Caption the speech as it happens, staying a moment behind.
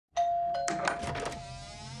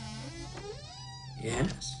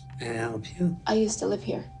Yes, may I help you? I used to live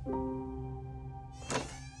here.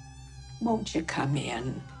 Won't you come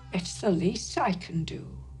in? It's the least I can do.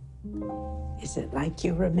 Is it like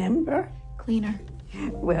you remember? Cleaner.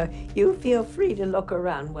 Well, you feel free to look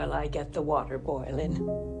around while I get the water boiling.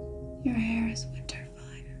 Your hair is winter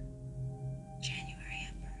fire. January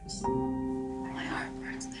embers. My heart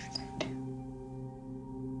burns there too.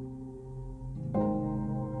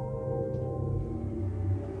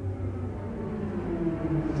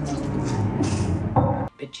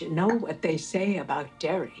 But you know what they say about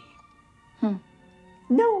Derry? Hmm.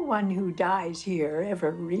 No one who dies here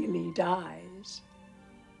ever really dies.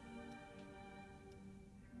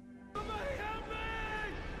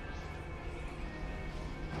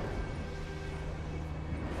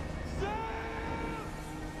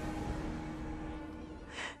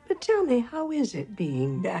 But tell me, how is it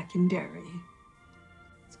being back in Derry?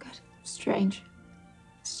 It's good. Strange.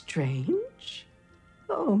 Strange?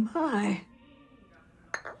 Oh, my.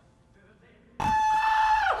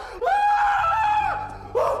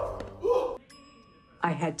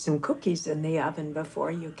 I had some cookies in the oven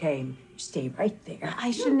before you came. Stay right there.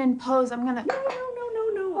 I shouldn't impose. I'm gonna...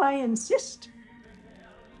 No, I insist.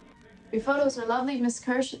 Your photos are lovely, Miss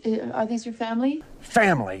Kirsch. Are these your family?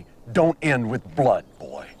 Family don't end with blood,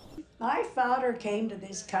 boy. My father came to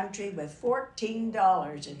this country with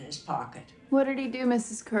 $14 in his pocket. What did he do,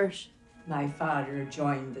 Mrs. Kirsch? My father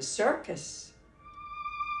joined the circus.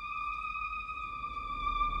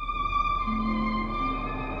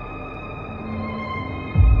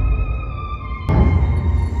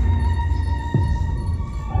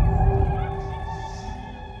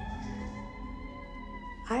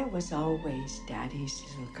 I was always Daddy's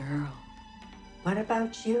little girl. What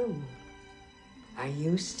about you? Are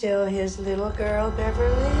you still his little girl,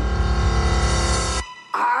 Beverly?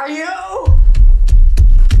 Are you?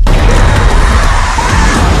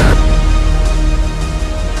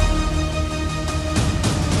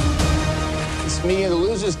 This meeting of the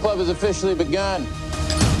Losers Club has officially begun.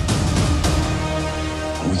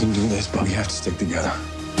 We can do this, but we have to stick together.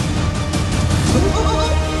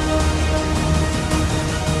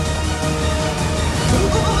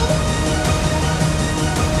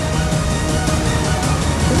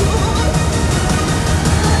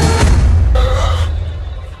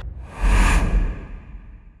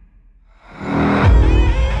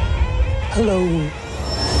 Hello.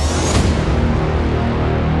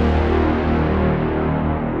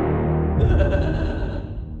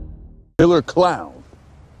 Killer clown.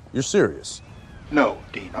 You're serious? No,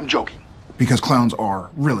 Dean, I'm joking. Because clowns are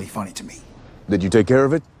really funny to me. Did you take care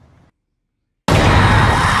of it?